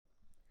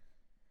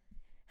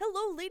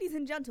Hello, ladies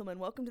and gentlemen.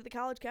 Welcome to the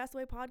College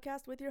Castaway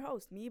Podcast with your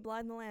host, me,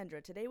 Blythe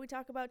Melandra. Today we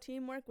talk about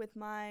teamwork with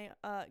my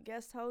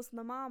guest host,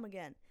 my mom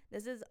again.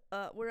 This is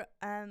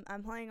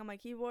I'm playing on my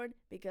keyboard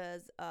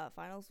because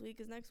finals week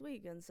is next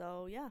week, and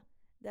so yeah,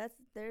 there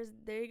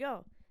you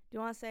go. Do you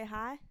want to say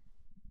hi?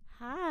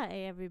 Hi,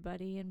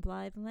 everybody in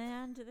Blythe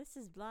Land. This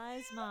is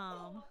Blythe's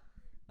mom.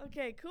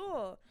 Okay,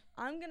 cool.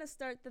 I'm gonna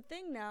start the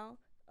thing now.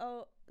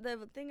 Oh,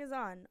 the thing is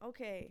on.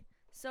 Okay,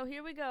 so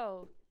here we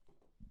go.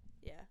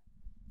 Yeah.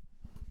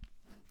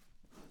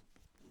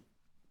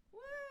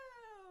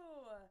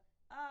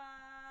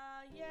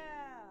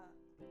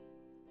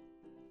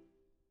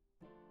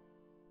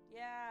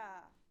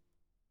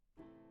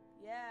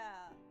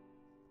 Yeah.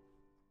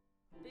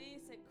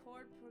 Basic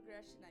chord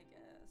progression, I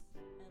guess.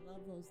 I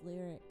love those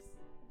lyrics.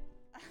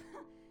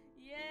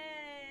 Yay!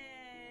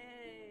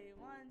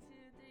 1, 2,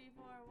 3,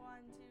 4, 1,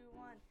 2,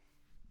 1.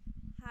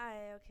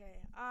 Hi, okay.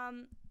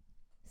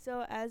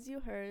 So as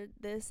you heard,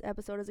 this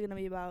episode is gonna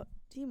be about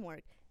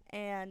teamwork.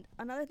 And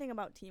another thing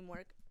about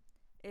teamwork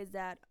is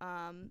that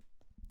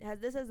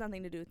this has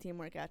nothing to do with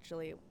teamwork,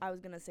 actually. I was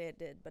gonna say it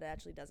did, but it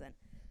actually doesn't.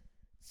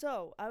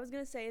 So, I was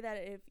going to say that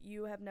if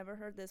you have never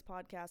heard this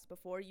podcast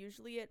before,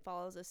 usually it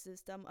follows a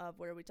system of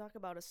where we talk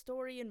about a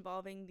story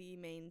involving the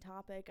main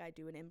topic. I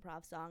do an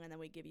improv song, and then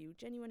we give you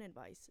genuine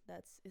advice.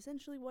 That's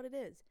essentially what it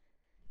is.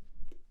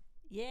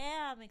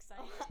 Yeah, I'm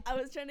excited. I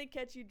was trying to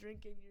catch you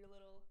drinking your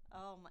little...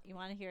 Oh, you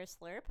want to hear a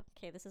slurp?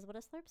 Okay, this is what a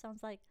slurp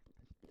sounds like.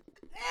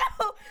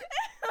 Ew!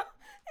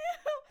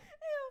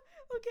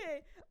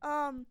 Okay,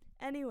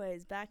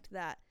 anyways, back to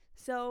that.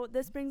 So,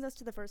 this brings us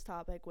to the first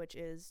topic, which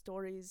is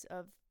stories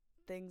of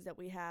things that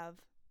we have.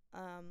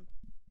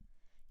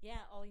 Yeah.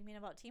 Oh, you mean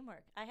about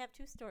teamwork? I have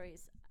two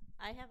stories.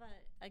 I have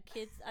a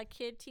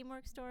kid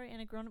teamwork story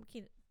and a grown up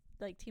kid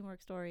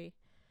teamwork story.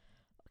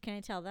 Can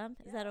I tell them?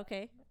 Is that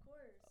okay? Of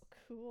course. Oh,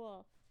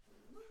 cool.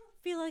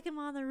 Feel like I'm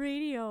on the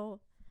radio.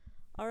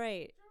 All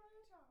right.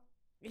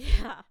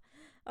 Yeah.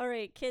 All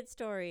right. Kid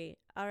story.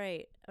 All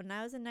right. When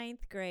I was in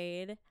 9th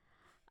grade,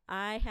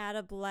 I had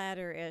a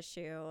bladder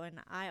issue,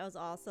 and I was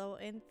also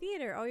in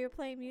theater. Oh, you're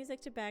playing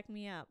music to back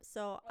me up.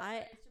 So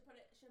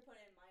Should put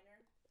it in minor.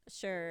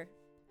 Sure.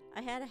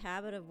 I had a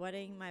habit of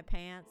wetting my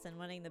pants and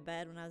wetting the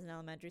bed when I was in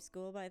elementary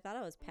school, but I thought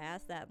I was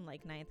past that in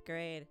 9th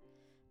grade.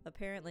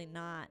 Apparently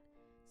not.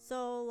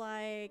 So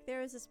there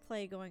was this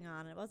play going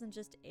on. It wasn't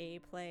just a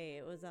play.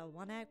 It was a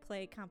one-act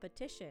play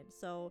competition.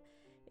 So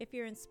if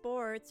you're in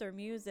sports or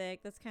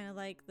music, that's kind of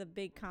like the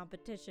big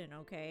competition,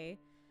 okay?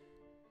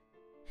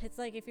 It's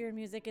like if you're in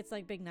music, it's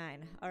like Big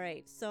 9. All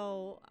right,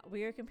 so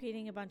we were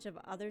competing a bunch of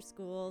other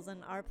schools,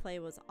 and our play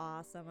was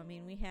awesome. I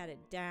mean, we had it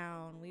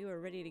down. We were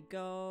ready to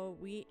go.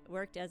 We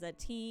worked as a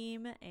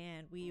team,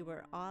 and we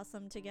were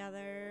awesome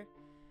together.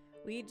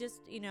 We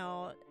just,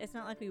 it's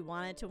not like we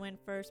wanted to win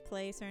first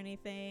place or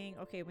anything.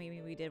 Okay,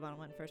 maybe we did want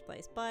to win first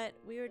place, but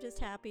we were just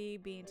happy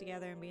being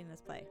together and being in this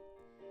play.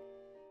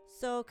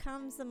 So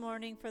comes the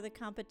morning for the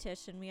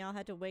competition. We all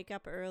had to wake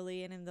up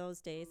early, and in those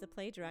days, the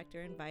play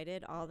director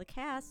invited all the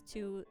cast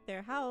to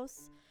their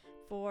house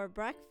for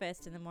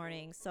breakfast in the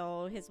morning.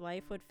 So his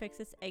wife would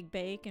fix us egg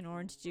bake and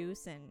orange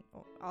juice and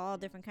all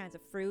different kinds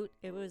of fruit.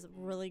 It was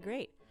really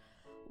great.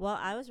 Well,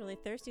 I was really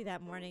thirsty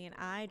that morning, and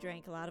I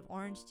drank a lot of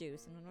orange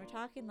juice. And when we're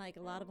talking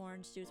a lot of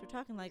orange juice, we're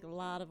talking a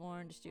lot of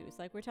orange juice.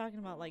 We're talking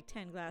about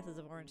 10 glasses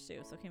of orange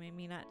juice. Okay,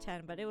 maybe not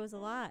 10, but it was a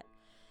lot.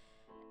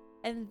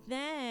 And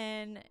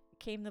then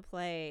came the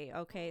play.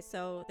 Okay,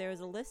 so there was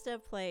a list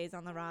of plays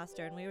on the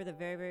roster, and we were the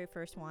very, very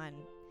first one.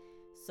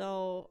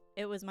 So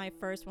it was my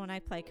first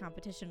one-act play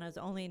competition. I was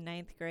only in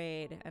 9th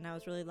grade, and I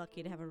was really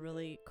lucky to have a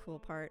really cool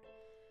part.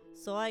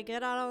 So I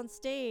get out on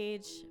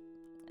stage,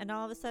 and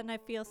all of a sudden I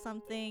feel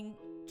something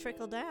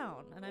trickle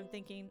down, and I'm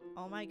thinking,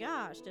 oh my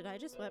gosh, did I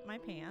just wet my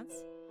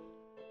pants?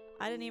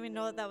 I didn't even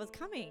know that was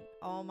coming.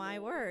 Oh my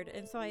word.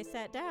 And so I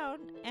sat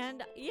down,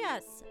 and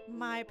yes,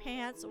 my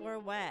pants were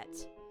wet.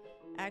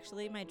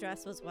 Actually, my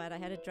dress was wet. I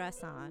had a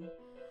dress on.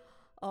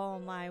 Oh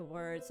my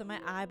word. So my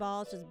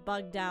eyeballs just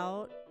bugged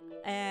out,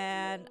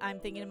 and I'm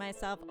thinking to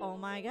myself, oh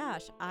my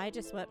gosh, I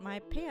just wet my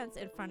pants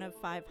in front of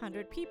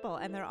 500 people,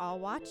 and they're all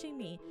watching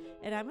me,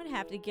 and I'm going to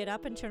have to get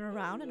up and turn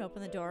around and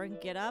open the door and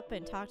get up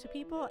and talk to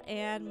people,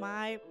 and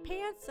my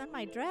pants and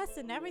my dress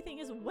and everything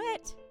is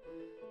wet.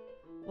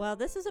 Well,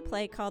 this is a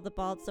play called The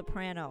Bald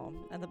Soprano,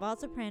 and The Bald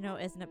Soprano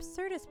is an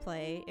absurdist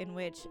play in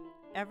which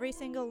every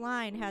single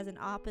line has an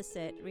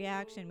opposite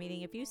reaction,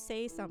 meaning if you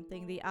say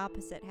something, the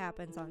opposite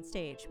happens on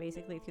stage,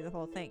 basically through the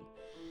whole thing.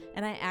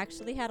 And I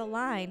actually had a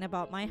line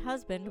about my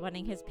husband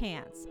wetting his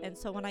pants. And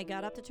so when I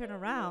got up to turn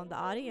around, the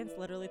audience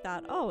literally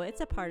thought, oh,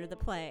 it's a part of the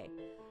play.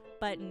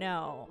 But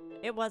no,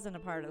 it wasn't a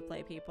part of the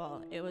play,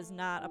 people. It was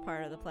not a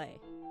part of the play.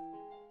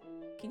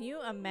 Can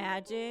you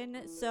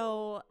imagine?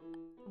 So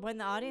when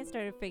the audience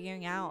started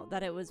figuring out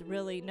that it was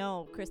really,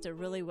 no, Krista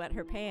really wet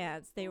her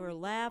pants, they were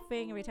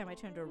laughing every time I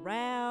turned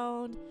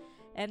around.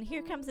 And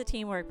here comes the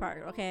teamwork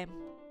part, okay?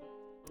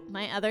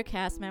 My other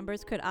cast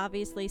members could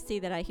obviously see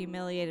that I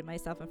humiliated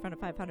myself in front of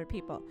 500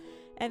 people.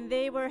 And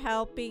they were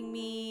helping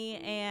me,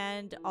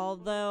 and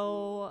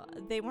although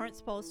they weren't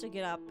supposed to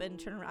get up and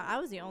turn around, I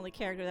was the only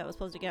character that was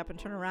supposed to get up and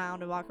turn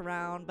around and walk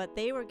around, but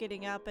they were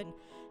getting up and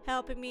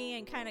helping me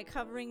and kind of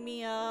covering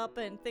me up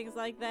and things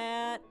like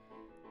that.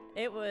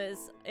 It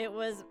was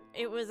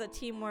a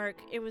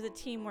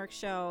teamwork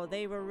show.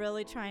 They were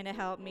really trying to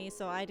help me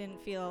so I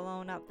didn't feel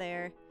alone up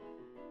there.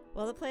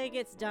 Well, the play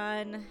gets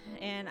done,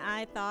 and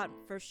I thought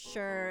for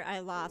sure I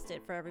lost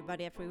it for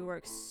everybody after we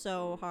worked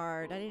so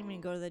hard. I didn't even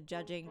go to the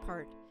judging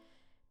part.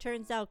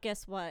 Turns out,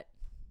 guess what?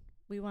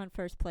 We won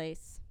first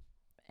place.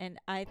 And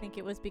I think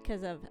it was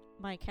because of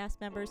my cast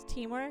members'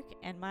 teamwork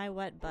and my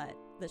wet butt.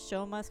 The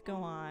show must go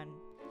on.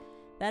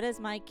 That is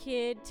my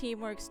kid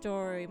teamwork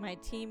story. My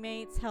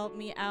teammates helped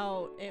me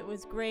out. It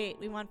was great.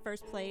 We won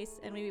first place,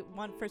 and we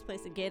won first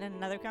place again in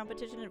another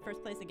competition and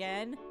first place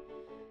again.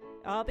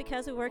 All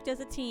because we worked as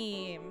a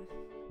team.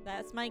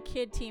 That's my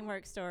kid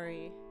teamwork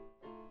story.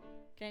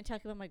 Can I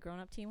talk about my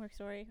grown-up teamwork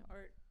story?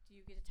 Or do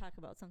you get to talk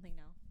about something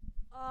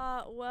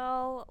now?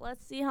 Well,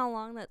 let's see how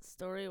long that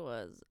story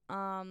was.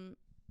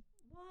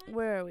 What?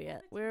 Where are we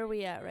at? Where are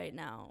we at right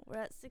now? We're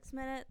at 6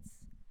 minutes.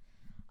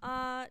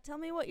 Tell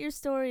me what your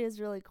story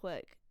is really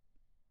quick.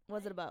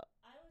 What's it about?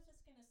 I was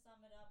just going to sum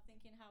it up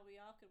thinking how we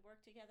all could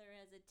work together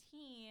as a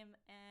team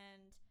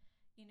and,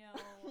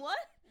 What?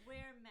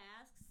 wear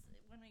masks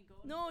when we go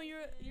to No,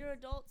 places. your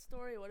adult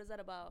story. What is that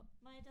about?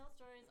 My adult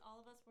story is all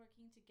of us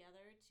working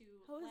together to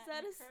How is flatten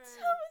that the a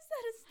curve. how is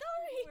that a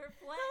story? We're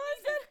How flattening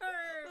is the that?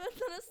 curve.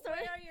 That's not a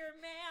story. Wear your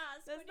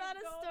mask That's when not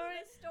you a go story,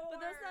 to the store. But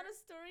that's not a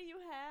story you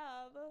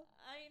have.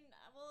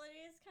 Well, it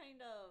is kind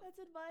of. That's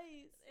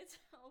advice. It's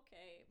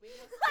okay. We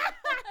will save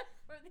that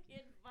for the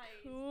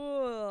advice.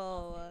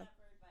 Cool. I'll save that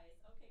for advice.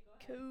 Okay, go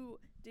ahead. Cool.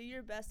 Do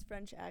your best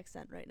French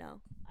accent right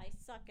now. I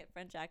suck at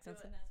French accents,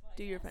 Do it. and that's why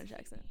Do you're your French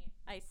asking accent. me.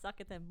 I suck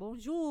at them.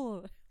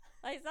 Bonjour.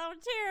 I sound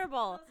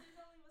terrible.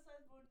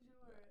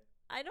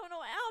 I don't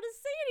know how to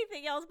say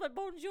anything else but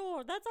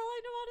bonjour. That's all I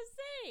know how to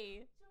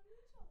say.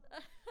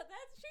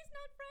 She's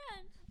not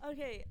French.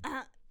 Okay. Do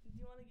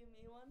you want to give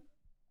me one?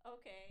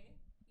 Okay.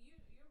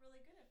 You're really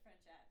good at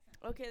French accents.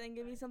 Okay, then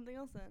give me something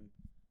else then.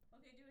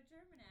 Okay, do a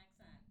German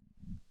accent.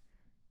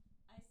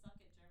 I suck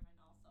at German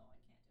also. I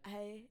can't do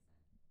I an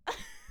accent.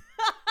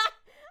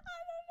 I don't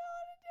know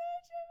how to do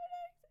a German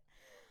accent.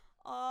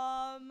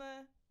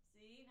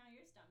 See, now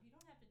you're stumped. You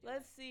don't have to do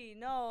Let's it. see.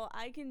 No,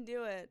 I can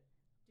do it.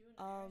 Do an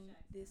Irish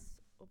accent. This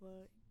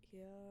over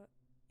here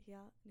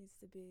needs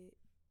to be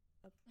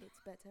a bit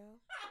better.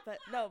 But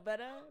no,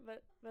 better.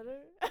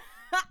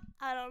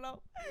 I don't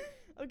know.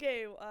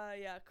 Okay.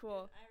 Yeah.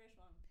 Cool. Irish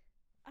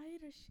one.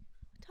 Irish.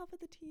 Top of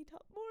the tea.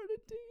 Top morning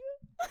to you.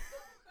 Oh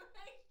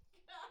my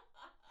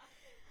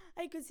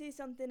god. I could say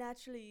something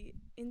actually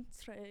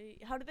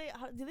How do they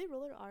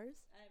roll their R's?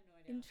 I have no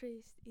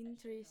idea.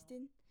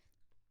 Interesting.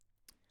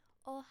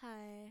 Oh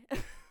hi. Not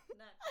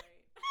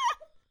great.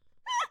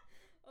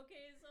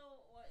 Okay, so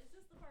what is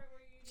this the part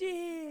where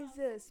you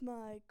Jesus,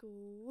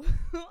 Michael.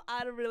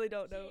 I really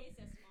don't know. Jesus,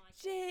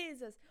 Michael.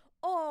 Jesus.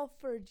 Oh,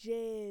 for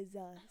Jesus.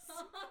 I know,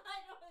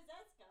 is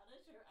that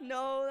Scottish or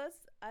No,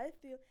 I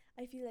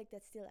feel like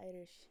that's still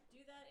Irish. Do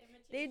that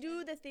imitation. They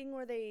do the thing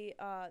where they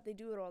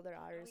do roll their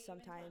Are R's we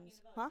sometimes. even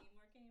talking about Huh?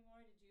 teamwork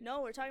anymore? Did you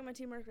No, we're talking about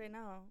teamwork right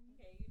now.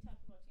 Okay, you talk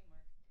about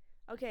teamwork.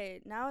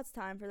 Okay, now it's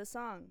time for the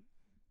song.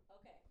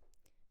 Okay.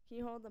 Can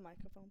you hold the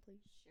microphone,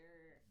 please? Sure.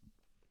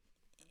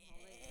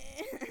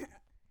 I'm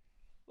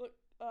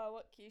holding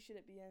What key should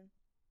it be in?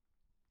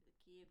 the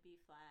key of B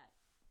flat.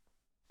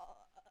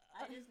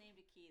 I just named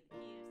a key. The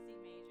key of C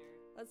major.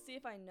 Let's see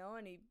if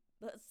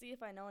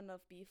I know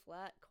enough B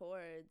flat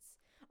chords.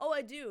 Oh,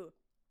 I do.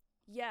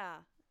 Yeah.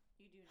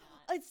 You do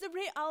not. It's the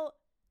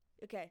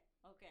Okay.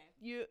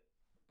 Okay.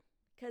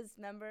 Cause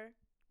remember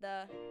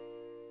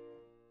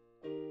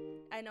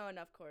I know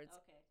enough chords.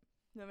 Okay.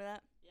 Remember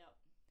that? Yep.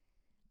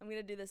 I'm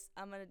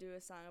gonna do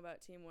a song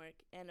about teamwork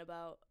and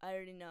about, I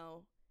already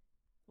know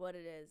what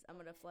it is. I'm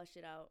gonna flesh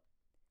it out.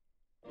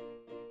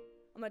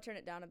 I'm gonna turn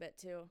it down a bit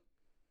too.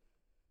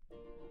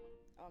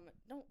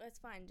 No, that's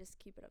fine. Just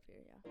keep it up here,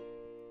 yeah.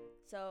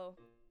 So,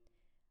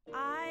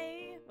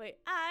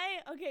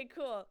 okay,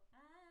 cool.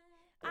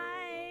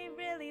 I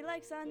really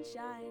like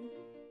sunshine.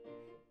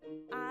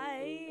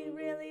 I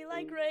really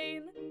like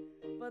rain.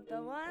 But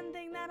the one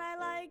thing that I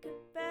like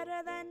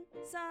better than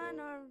sun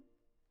or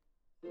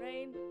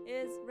rain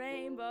is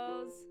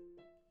rainbows.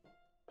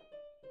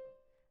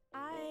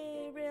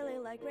 I really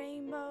like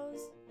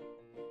rainbows.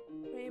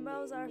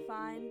 Rainbows are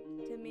fine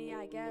to me,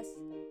 I guess.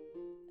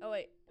 Oh,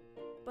 wait.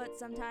 But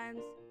sometimes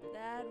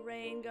that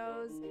rain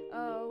goes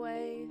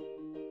away.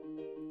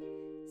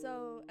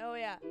 So, oh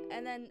yeah.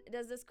 And then it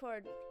does this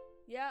chord.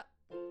 Yep.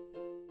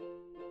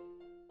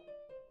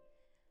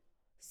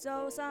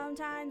 So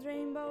sometimes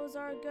rainbows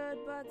are good,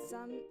 but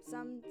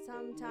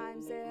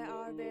sometimes they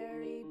are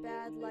very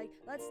bad. Like,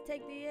 let's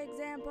take the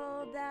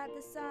example that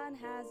the sun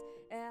has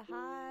a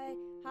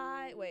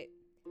high,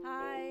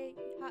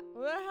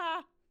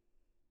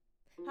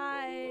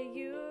 high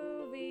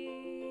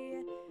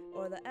UV,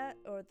 or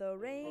the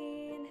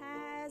rain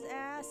has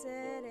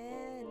acid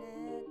in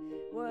it.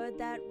 Would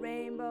that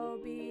rainbow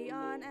be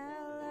on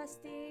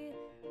LSD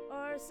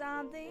or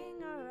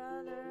something or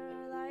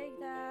other like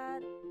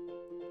that?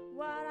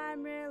 What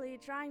I'm really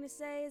trying to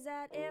say is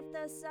that if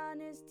the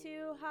sun is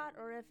too hot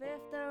or if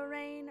the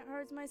rain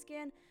hurts my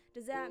skin,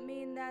 does that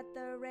mean that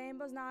the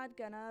rainbow's not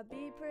gonna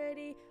be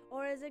pretty?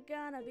 Or is it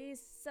gonna be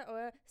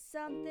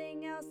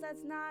something else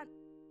that's not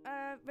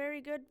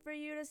very good for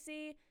you to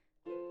see?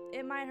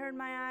 It might hurt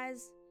my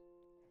eyes.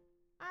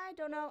 I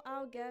don't know,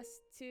 I'll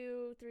guess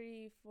 2,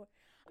 3, 4.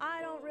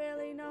 I don't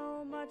really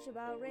know much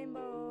about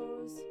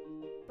rainbows,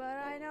 but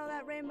I know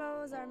that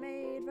rainbows are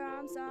made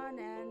from sun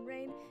and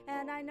rain,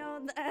 and I know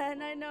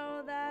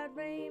that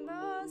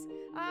rainbows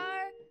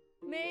are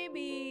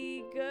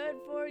maybe good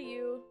for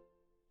you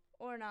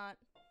or not.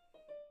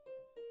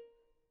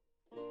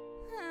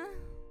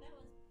 That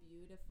was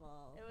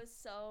beautiful. It was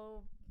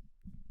so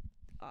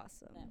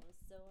awesome. That was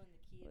so in the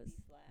key of B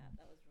flat.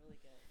 That was really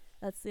good.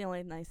 That's the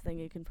only nice thing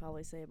you can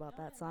probably say about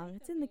that song. Like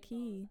it's in the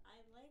key.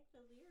 I like the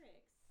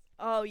lyrics.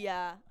 Oh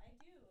yeah. I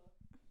do.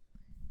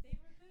 They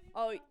were good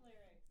Oh, lyrics.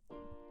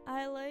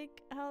 I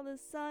like how the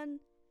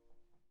sun.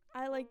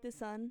 I like the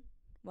sun.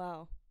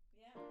 Wow.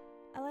 Yeah.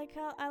 I like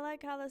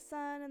how the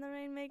sun and the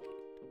rain make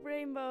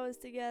rainbows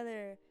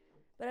together.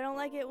 But I don't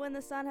like it when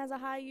the sun has a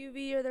high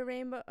UV or the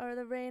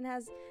rain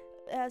has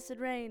acid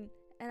rain.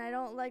 And I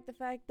don't like the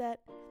fact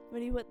that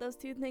when you put those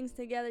two things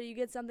together, you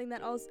get something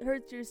that also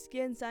hurts your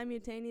skin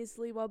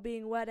simultaneously while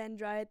being wet and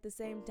dry at the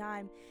same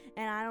time.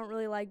 And I don't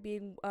really like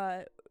being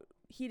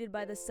heated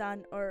by the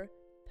sun or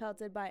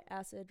pelted by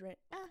acid rain.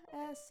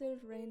 Acid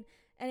rain.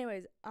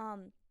 Anyways, yep. Are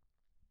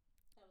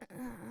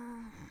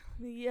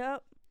we doing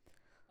advice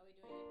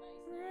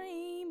now?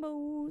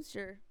 Rainbows.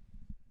 Sure.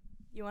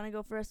 You want to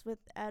go first with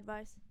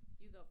advice?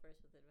 You go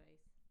first with advice.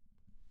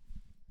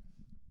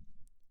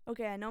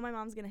 Okay, I know my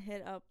mom's going to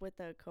hit up with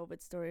a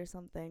COVID story or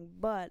something,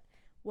 but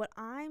what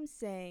I'm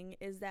saying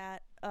is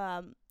that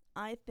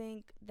I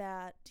think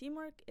that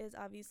teamwork is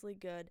obviously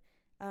good.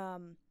 A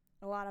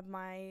lot of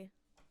my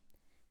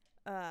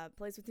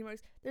plays with teamwork,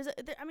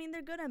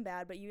 they're good and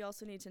bad, but you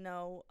also need to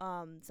know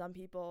some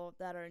people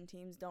that are in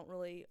teams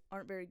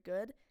aren't very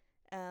good,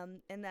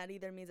 and that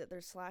either means that they're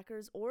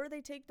slackers or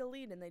they take the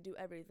lead and they do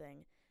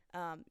everything.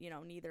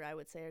 Neither I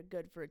would say are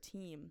good for a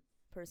team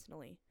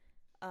personally.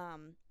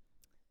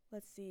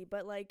 Let's see,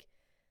 but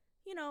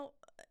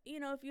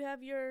if you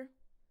have your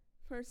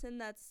person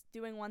that's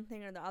doing one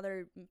thing or the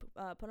other,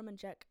 put them in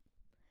check.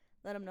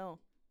 Let them know,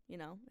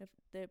 if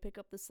they pick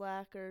up the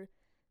slack or,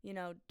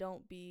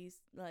 don't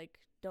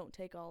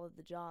take all of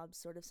the jobs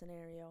sort of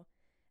scenario.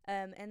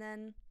 And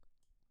then,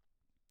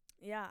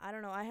 yeah, I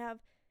don't know. I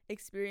have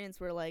experience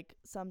where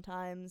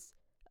sometimes,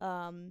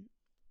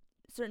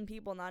 certain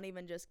people, not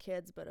even just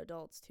kids, but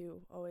adults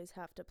too, always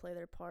have to play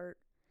their part.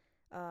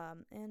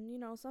 And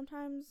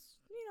sometimes,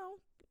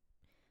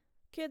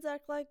 kids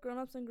act like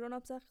grown-ups and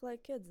grown-ups act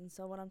like kids. And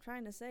so what I'm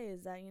trying to say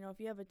is that, if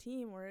you have a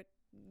team,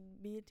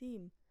 be a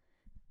team.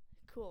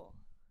 Cool.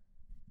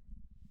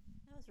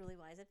 That was really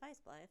wise advice,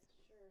 Blythe.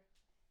 Sure.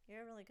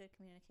 You're a really good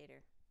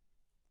communicator.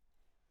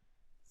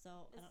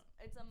 So,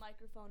 It's a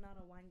microphone, not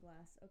a wine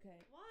glass.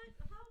 Okay. What?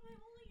 How am I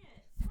holding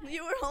it?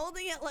 You were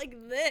holding it like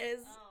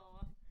this.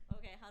 Oh.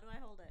 Okay, how do I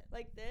hold it?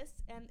 Like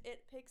this, and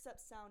it picks up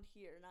sound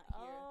here, not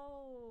here.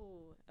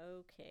 Oh,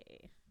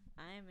 okay.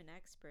 I am an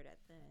expert at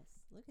this.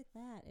 Look at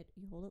that.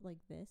 You hold it like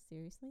this?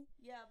 Seriously?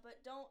 Yeah, but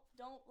don't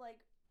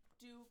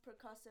do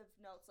percussive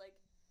notes,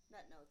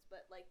 not notes,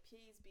 but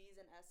P's, B's,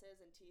 and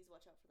S's and T's.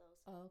 Watch out for those.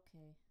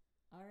 Okay.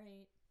 All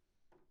right.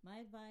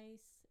 My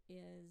advice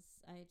is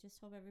I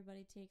just hope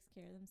everybody takes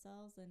care of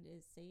themselves and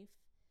is safe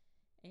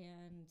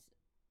and,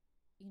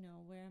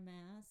 wear a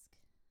mask.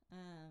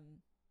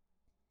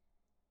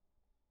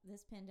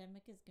 This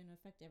pandemic is going to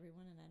affect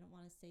everyone, and I don't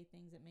want to say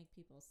things that make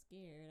people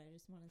scared. I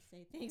just want to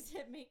say things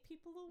that make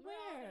people aware.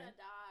 We're all gonna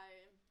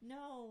die.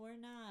 No, we're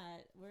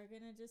not. We're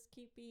going to just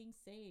keep being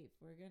safe.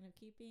 We're going to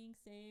keep being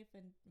safe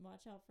and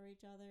watch out for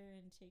each other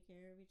and take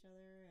care of each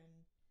other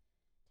and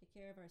take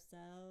care of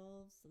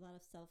ourselves. A lot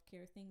of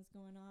self-care things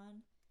going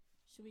on.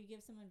 Should we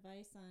give some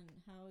advice on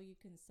how you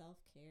can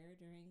self-care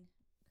during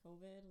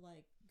COVID?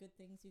 Good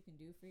things you can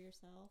do for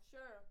yourself?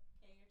 Sure.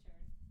 Okay, your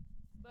turn.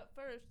 But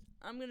first,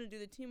 I'm gonna do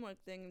the teamwork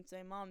thing and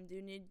say, Mom, do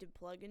you need to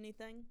plug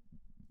anything?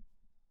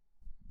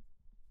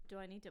 Do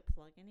I need to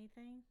plug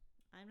anything?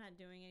 I'm not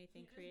doing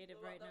anything creative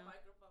right now.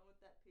 Microphone with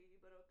that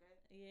P, but okay.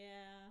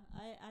 Yeah,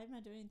 I'm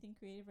not doing anything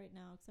creative right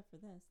now except for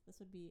this. This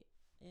would be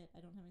it.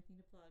 I don't have anything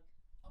to plug.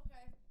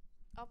 Okay.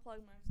 I'll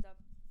plug my stuff.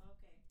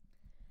 Okay.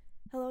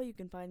 Hello, you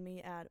can find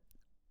me on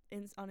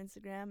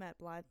Instagram at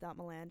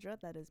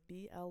blythe.melandra. That is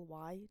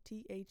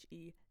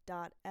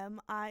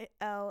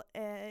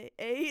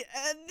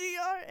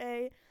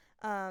BLYTHE.MILAANDRA.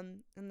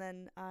 And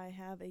then I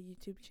have a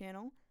YouTube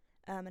channel.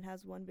 It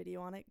has one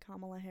video on it,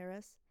 Kamala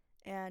Harris,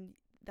 and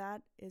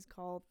that is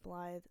called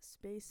Blythe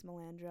Space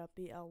Melandra,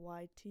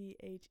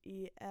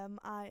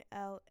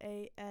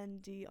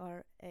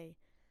 BLYTHEMILANDRA.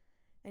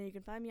 And you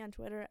can find me on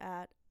Twitter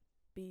at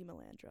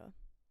bmelandra.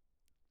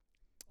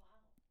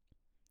 Wow,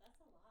 that's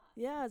a lot.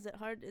 Yeah,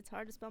 it's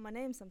hard to spell my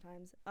name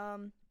sometimes.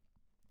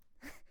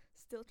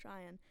 Still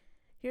trying.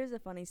 Here's a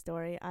funny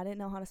story. I didn't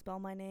know how to spell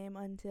my name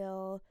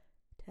until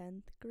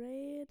 10th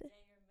grade. Yeah,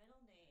 your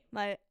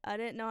middle name. I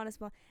didn't know how to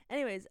spell.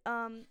 Anyways,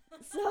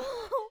 so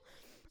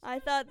I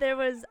thought there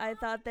was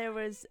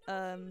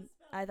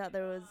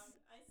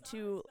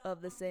two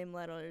of the same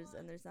letters,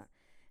 and there's not.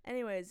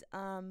 Anyways,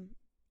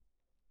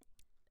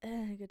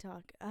 good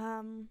talk.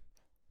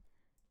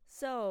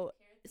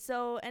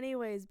 So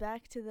anyways,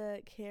 back to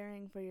the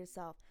caring for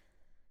yourself.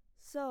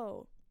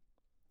 So,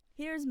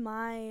 here's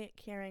my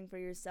caring for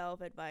yourself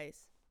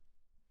advice.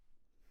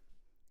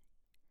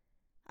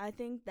 I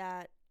think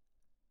that,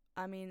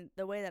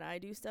 the way that I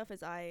do stuff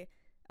is I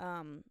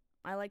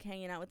like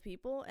hanging out with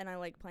people, and I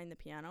like playing the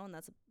piano, and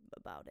that's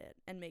about it.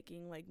 And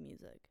making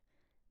music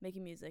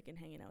and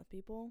hanging out with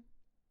people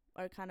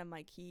are kind of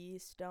my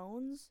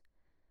keystones,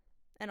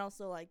 and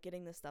also like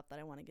getting the stuff that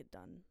I want to get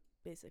done,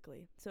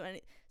 basically.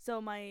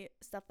 So my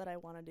stuff that I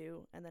want to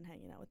do, and then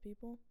hanging out with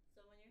people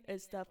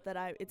is stuff that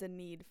it's a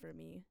need for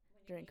me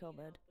during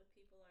COVID. With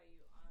people, are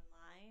you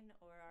online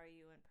or are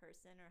you in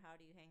person, or how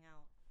do you hang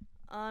out?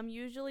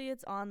 Usually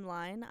it's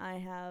online. I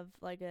have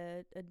like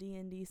a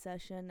D&D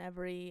session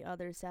every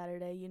other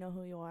Saturday. You know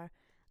who you are.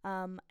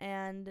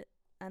 And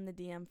I'm the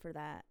DM for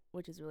that,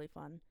 which is really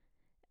fun.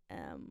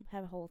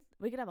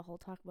 We could have a whole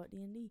talk about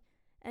D&D.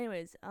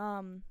 Anyways,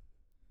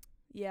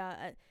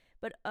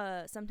 but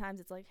sometimes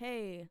it's like,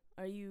 hey,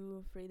 are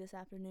you free this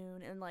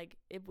afternoon? And like,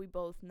 if we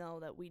both know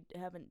that we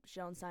haven't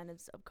shown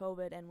signs of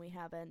COVID and we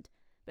haven't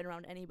been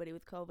around anybody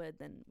with COVID,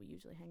 then we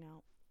usually hang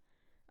out.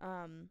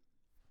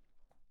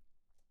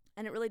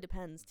 And it really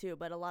depends too,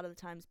 but a lot of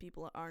the times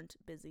people aren't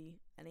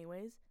busy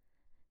anyways.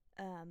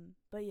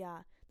 But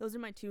yeah, those are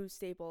my two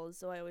staples,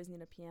 so I always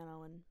need a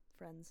piano and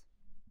friends.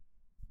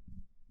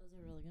 Those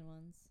are really good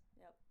ones.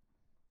 Yep.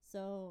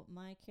 So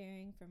my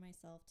caring for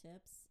myself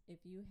tips, if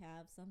you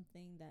have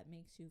something that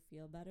makes you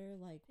feel better,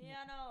 like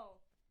piano,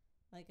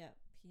 like a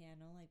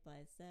piano, like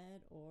Blythe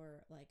said,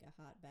 or like a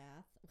hot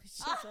bath, which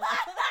is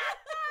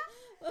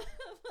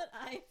what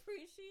I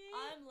appreciate.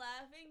 I'm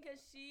laughing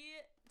because she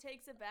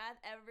takes a bath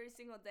every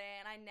single day,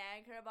 and I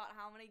nag her about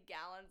how many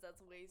gallons that's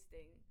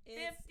wasting.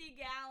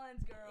 50 gallons,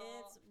 girl.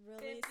 It's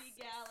really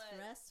 50 gallons.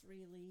 Stress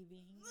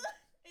relieving.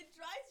 It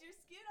dries your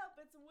skin up.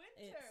 It's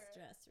winter. It's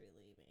stress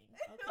relieving.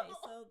 Okay,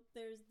 so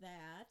there's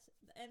that.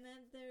 And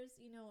then there's,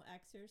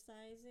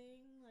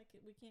 exercising. Like,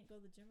 we can't go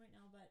to the gym right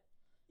now, but...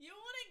 You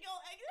wouldn't go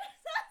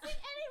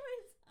exercising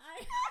anyways.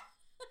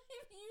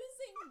 I'm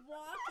using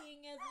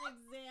walking as an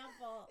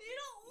example. You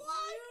don't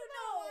walk. You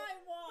know I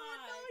walk.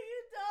 No, you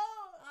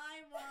don't. I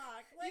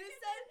walk. You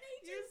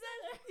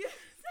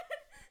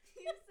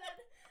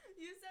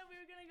said we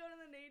were gonna go to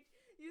the nature.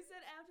 You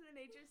said after the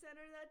nature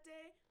center that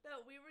day that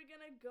we were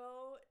gonna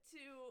go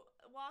to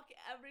walk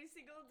every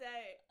single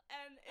day,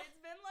 and it's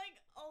been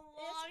like a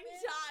long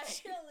time. It's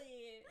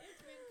chilly.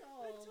 It's been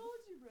cold. I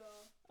told you,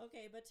 bro.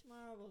 Okay, but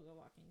tomorrow we'll go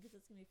walking because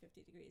it's gonna be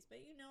 50 degrees.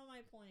 But you know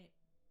my point.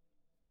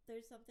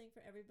 There's something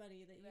for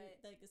everybody that you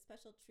like, a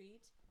special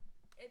treat.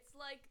 It's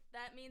like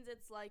that means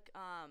it's like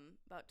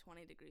about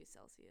 20 degrees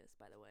Celsius,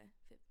 by the way,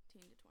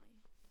 15 to 20.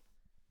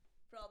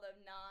 For all the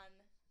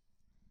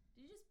Did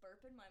you just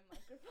burp in my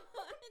microphone?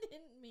 I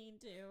didn't mean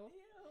to.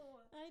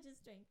 Ew. I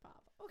just drank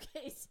pop.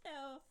 Okay,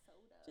 so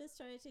Soda. just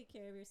try to take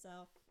care of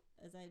yourself.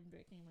 As I'm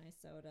drinking my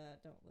soda,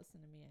 don't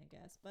listen to me, I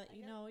guess. But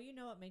you know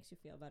what makes you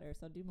feel better,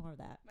 so do more of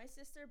that. My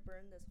sister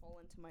burned this hole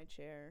into my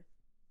chair.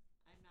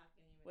 I'm not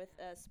gonna even. With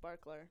a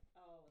sparkler.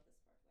 Oh, with a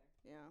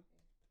sparkler. Yeah.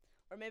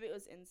 Okay. Or maybe it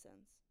was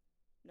incense.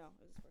 No,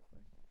 it was a sparkler.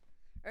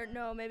 Or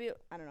no, maybe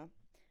I don't know.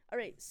 All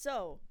right,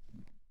 so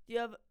do you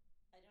have?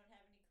 I don't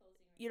have any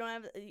closing. You don't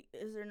have?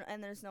 Is there?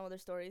 And there's no other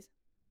stories.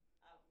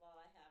 Well,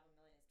 I have a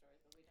million stories,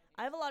 but we don't.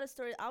 I have a lot of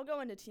stories. I'll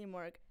go into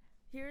teamwork.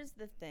 Here's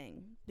the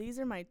thing. These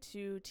are my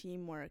two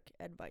teamwork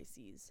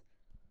advices.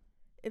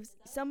 If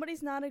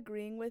somebody's not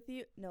agreeing with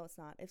you, no, it's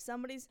not. If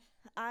somebody's,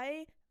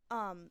 I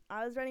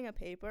was writing a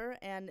paper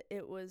and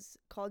it was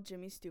called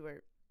Jimmy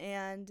Stewart,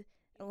 and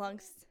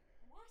amongst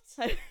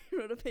What? I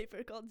wrote a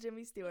paper called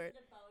Jimmy Stewart. Is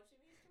it about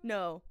Jimmy Stewart?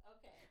 No.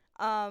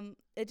 Okay.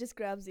 It just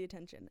grabs the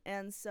attention,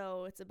 and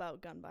so it's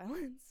about gun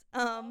violence.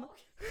 Okay. I'm not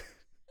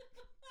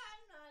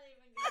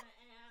even gonna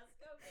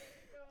ask. Okay.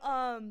 Go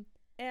on.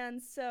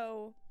 And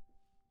so,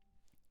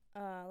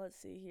 let's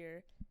see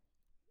here.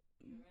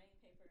 You're writing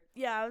a paper.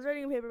 Yeah, I was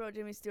writing a paper about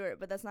Jimmy Stewart,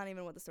 but that's not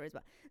even what the story's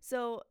about.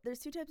 So there's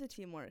two types of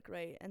teamwork,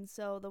 right? And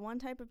so the one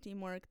type of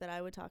teamwork that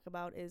I would talk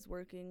about is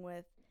working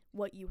with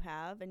what you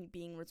have and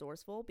being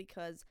resourceful,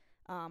 because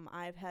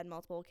I've had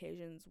multiple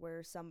occasions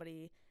where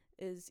somebody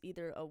is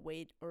either a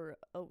weight or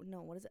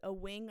a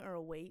wing or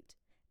a weight,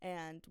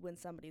 and when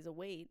somebody's a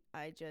weight,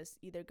 I just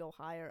either go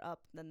higher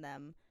up than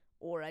them,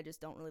 or I just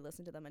don't really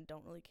listen to them and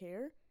don't really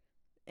care.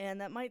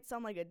 And that might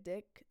sound like a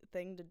dick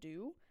thing to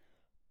do,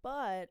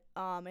 but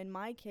in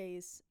my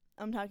case,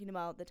 I'm talking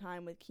about the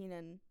time with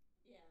Keenan.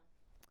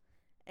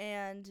 Yeah.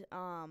 And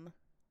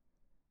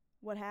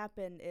what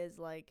happened is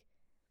like,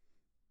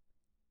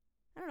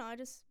 I don't know, I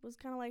just was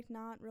kind of like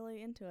not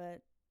really into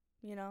it,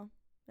 you know?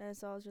 And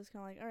so I was just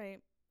kind of like, all right,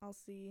 I'll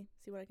see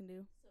what I can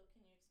do. So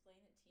can you explain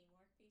the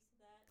teamwork piece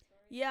of that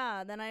story?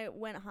 Yeah, then I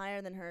went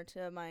higher than her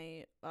to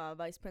my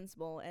vice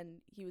principal,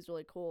 and he was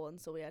really cool, and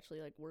so we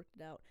actually like worked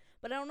it out.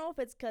 But I don't know if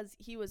it's because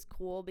he was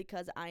cool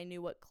because I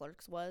knew what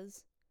clerks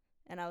was,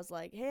 and I was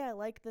like, hey, I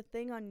like the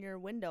thing on your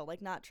window,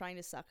 like not trying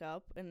to suck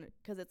up, and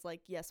because it's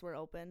like, yes, we're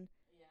open.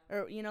 Yeah.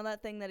 Or, you know,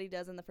 that thing that he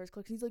does in the first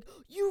Clerks? He's like,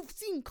 you've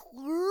seen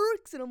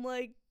Clerks? And I'm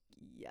like,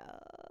 yeah.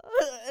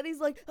 And he's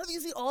like, have you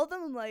seen all of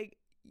them? I'm like,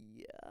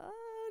 yeah.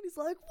 And he's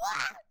like,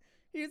 what?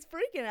 He was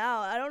freaking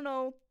out. I don't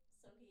know.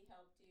 So he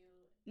helped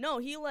you. No,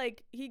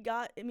 he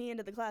got me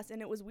into the class.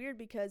 And it was weird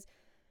because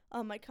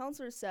my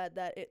counselor said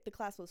that the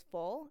class was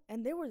full.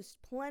 And there was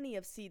plenty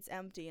of seats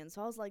empty. And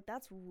so I was like,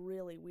 that's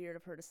really weird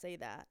of her to say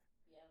that.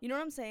 Yeah. You know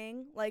what I'm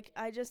saying? Like,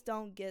 I just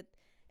don't get.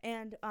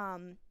 And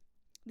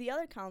the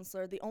other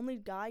counselor, the only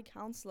guy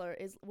counselor,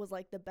 was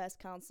like the best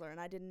counselor, and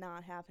I did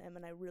not have him,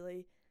 and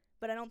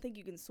but I don't think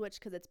you can switch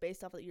because it's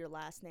based off of your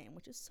last name,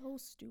 which is so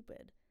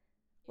stupid.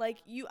 Yeah. Like,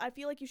 I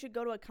feel like you should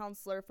go to a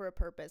counselor for a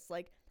purpose,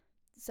 like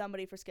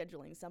somebody for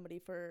scheduling, somebody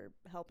for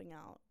helping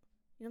out.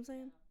 You know what I'm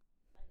saying?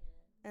 Yeah,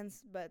 I get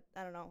it. But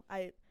I don't know.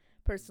 I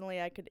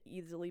could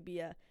easily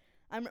be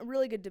I'm a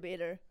really good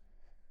debater.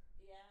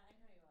 Yeah, I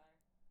know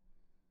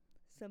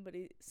you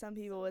are. Some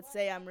people So would what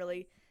say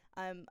happens-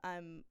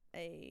 I'm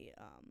a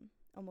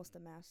almost a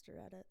master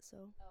at it, so.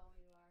 Oh,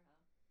 you are, huh?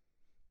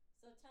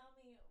 So tell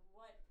me,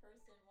 what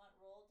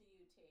role do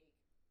you take?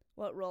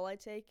 What role I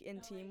take in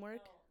No,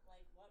 teamwork?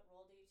 like what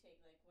role do you take?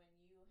 Like when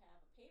you have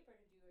a paper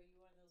to do, are you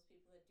one of those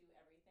people that do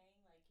everything?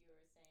 Like you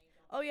were saying,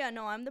 don't. Oh yeah,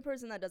 no, I'm the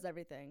person that does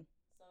everything.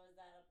 So is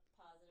that a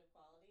positive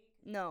quality?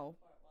 'Cause No.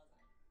 before it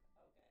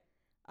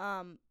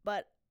wasn't. Okay.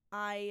 But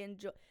I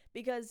enjoy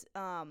because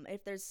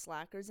if there's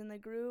slackers in the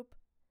group,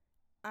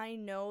 I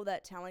know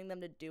that telling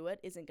them to do it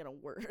isn't gonna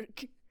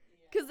work.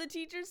 Because the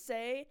teachers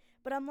say,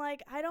 but I'm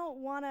like, I don't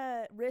want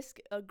to risk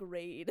a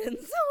grade. And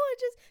so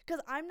because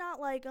I'm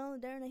not like, oh,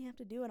 Darren, I have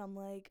to do it. I'm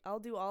like, I'll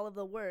do all of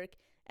the work.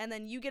 And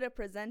then you get to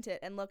present it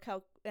and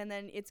and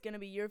then it's going to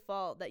be your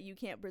fault that you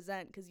can't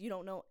present because you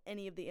don't know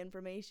any of the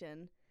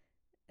information.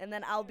 And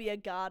then I'll be a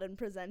god and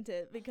present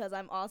it because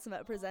I'm awesome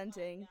at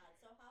presenting. Oh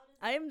my God.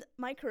 So how does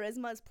My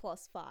charisma is +5.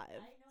 I know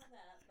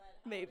that,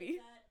 but Maybe.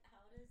 how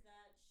does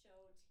that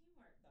show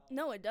teamwork though?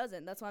 No, it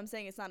doesn't. That's why I'm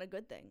saying it's not a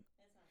good thing. It's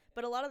not good.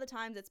 But a lot of the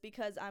times it's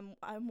because I'm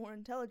more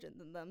intelligent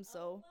than them, so.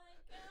 Oh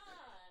my God.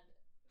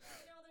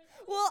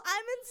 There's Well,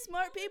 I'm in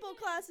smart people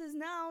classes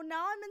now.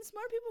 Now I'm in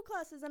smart people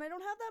classes, and I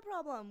don't have that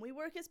problem. We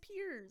work as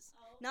peers,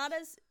 Oh. not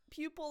as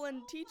pupil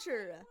and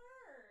teacher.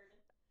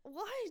 My word.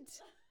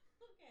 What?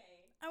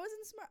 Okay. I'm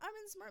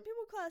in smart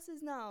people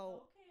classes now.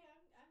 Okay,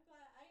 I'm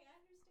glad. I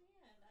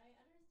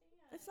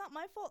understand. It's not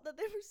my fault that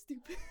they were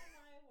stupid. Oh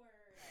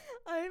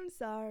my word. I'm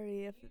sorry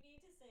You need to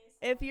say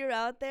sorry. if you're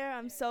out there.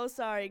 I'm so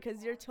sorry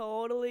because you're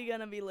totally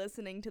gonna be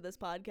listening to this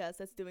podcast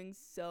that's doing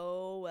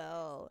so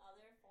well.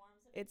 Other forms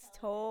of It's intelligence.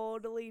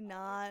 totally Other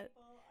not.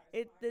 people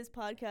are smart. This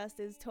podcast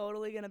is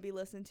totally gonna be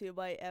listened to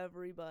by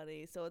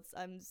everybody. So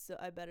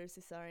I better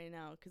say sorry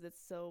now because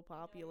it's so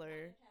popular. You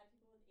might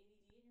have had people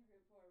with ADD in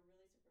your group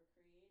who are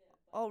really super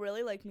creative. But Oh,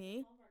 really? Like get the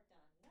me? homework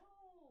done.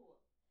 No.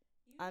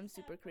 You I'm just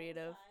super have both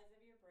creative. sides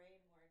of your brain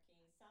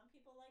working. Some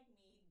people like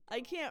me I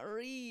don't. can't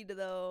read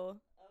though.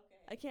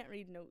 Okay. I can't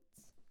read notes.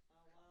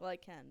 Oh, Well, I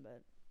can,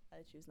 but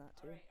I choose not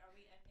to. All right. Are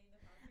we ending the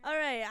podcast? All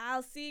right,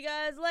 I'll see you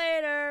guys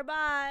later.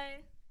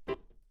 Bye.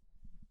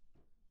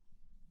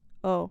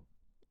 Oh,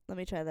 let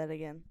me try that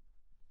again.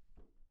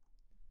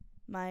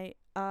 My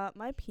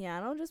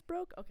piano just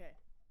broke. Okay.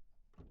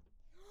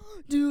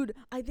 Dude,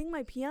 I think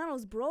my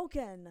piano's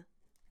broken.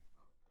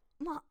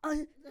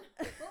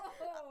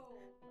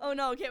 Oh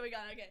no, okay, we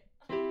got it.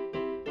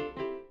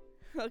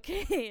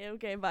 Okay.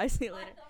 Okay, bye, see you later.